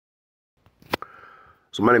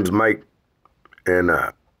So my name's Mike, and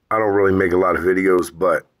I don't really make a lot of videos,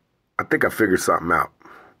 but I think I figured something out.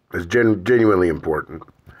 It's genuinely important.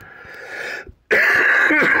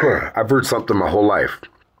 I've heard something my whole life.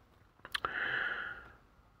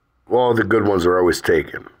 All the good ones are always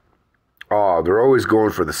taken. Oh, they're always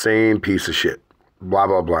going for the same piece of shit. Blah,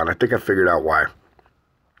 blah, blah. And I think I figured out why.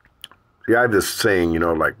 See, I have this saying,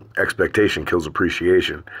 like expectation kills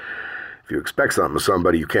appreciation. If you expect something of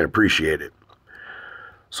somebody, you can't appreciate it.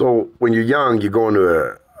 So when you're young, you go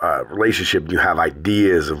into a relationship and you have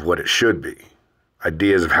ideas of what it should be,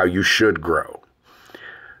 ideas of how you should grow,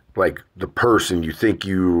 like the person you think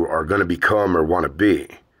you are going to become or want to be.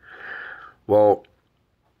 Well,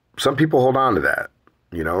 some people hold on to that,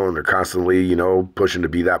 and they're constantly, pushing to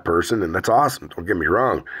be that person, and that's awesome. Don't get me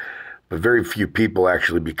wrong. But very few people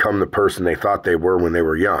actually become the person they thought they were when they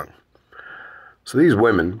were young. So these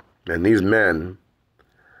women and these men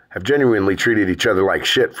have genuinely treated each other like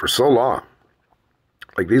shit for so long.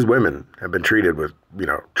 Like these women have been treated with,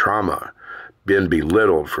 trauma, been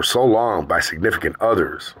belittled for so long by significant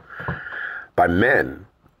others, by men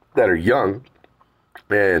that are young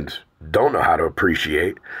and don't know how to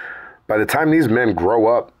appreciate. By the time these men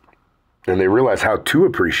grow up and they realize how to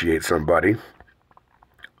appreciate somebody,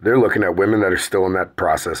 they're looking at women that are still in that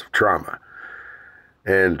process of trauma.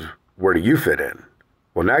 And where do you fit in?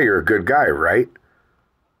 Well, now you're a good guy, right?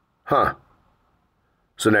 Huh.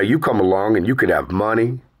 So now you come along and you could have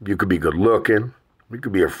money, you could be good looking, you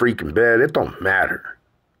could be a freak in bed. It don't matter.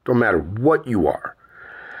 Don't matter what you are.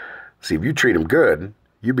 See, if you treat them good,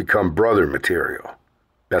 you become brother material,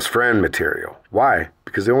 best friend material. Why?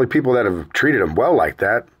 Because the only people that have treated them well like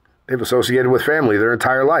that, they've associated with family their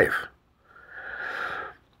entire life.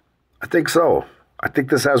 I think so. I think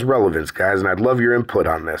this has relevance, guys, and I'd love your input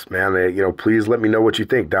on this, man. Please let me know what you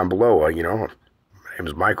think down below. My name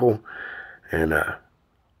is Michael, and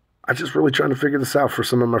I'm just really trying to figure this out for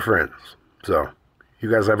some of my friends. So, you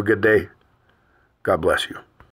guys have a good day. God bless you.